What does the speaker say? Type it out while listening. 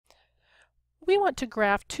we want to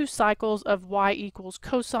graph 2 cycles of y equals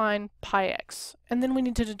cosine pi x, and then we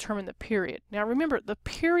need to determine the period. Now remember, the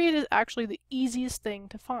period is actually the easiest thing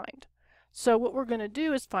to find. So what we're going to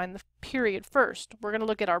do is find the period first. We're going to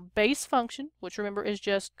look at our base function, which remember is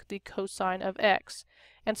just the cosine of x.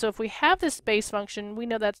 And so if we have this base function, we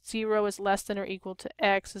know that 0 is less than or equal to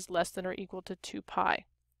x is less than or equal to 2 pi.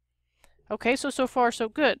 Okay, so far so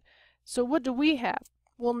good. So what do we have?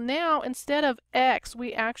 Well, now instead of x,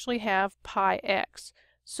 we actually have pi x.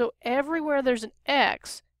 So everywhere there's an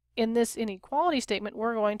x in this inequality statement,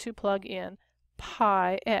 we're going to plug in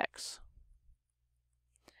pi x.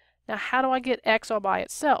 Now, how do I get x all by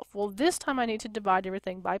itself? Well, this time I need to divide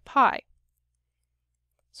everything by pi.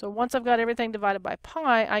 So once I've got everything divided by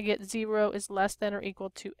pi, I get 0 is less than or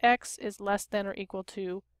equal to x is less than or equal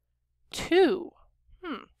to 2.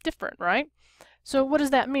 Different, right? So what does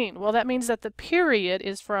that mean? Well, that means that the period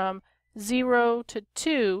is from 0 to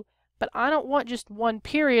 2, but I don't want just one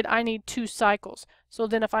period, I need 2 cycles. So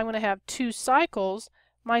then if I'm going to have 2 cycles,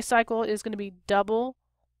 my cycle is going to be double.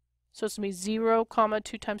 So it's going to be 0,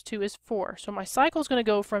 2 times 2 is 4. So my cycle is going to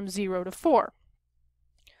go from 0 to 4.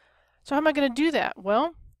 So how am I going to do that?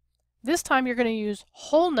 Well, this time you're going to use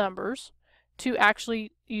whole numbers to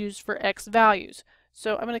actually use for x values.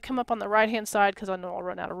 So I'm going to come up on the right hand side because I know I'll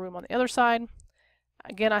run out of room on the other side.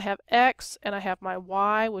 Again, I have x and I have my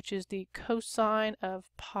y, which is the cosine of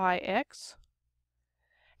pi x.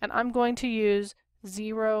 And I'm going to use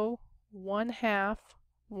 0, 1/2,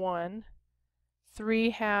 1,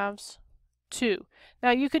 3/2, 2. Now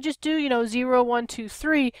you could just do, 0, 1, 2,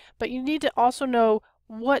 3, but you need to also know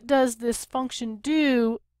what does this function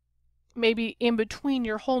do maybe in between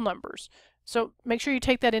your whole numbers. So make sure you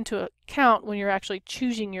take that into account when you're actually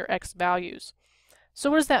choosing your x values. So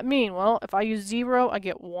what does that mean? Well, if I use 0, I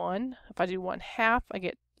get 1. If I do 1/2, I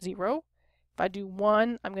get 0. If I do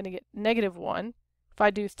 1, I'm going to get -1. If I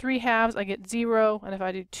do 3/2, I get 0. And if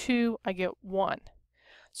I do 2, I get 1.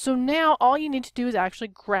 So now all you need to do is actually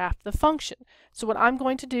graph the function. So what I'm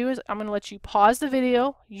going to do is I'm going to let you pause the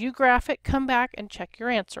video, you graph it, come back and check your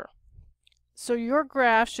answer. So your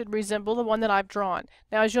graph should resemble the one that I've drawn.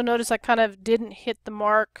 Now as you'll notice, I kind of didn't hit the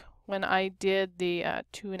mark when I did the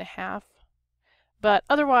 2.5. But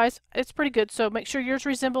otherwise, it's pretty good. So make sure yours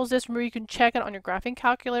resembles this. Remember, you can check it on your graphing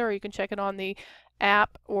calculator, or you can check it on the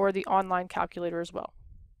app or the online calculator as well.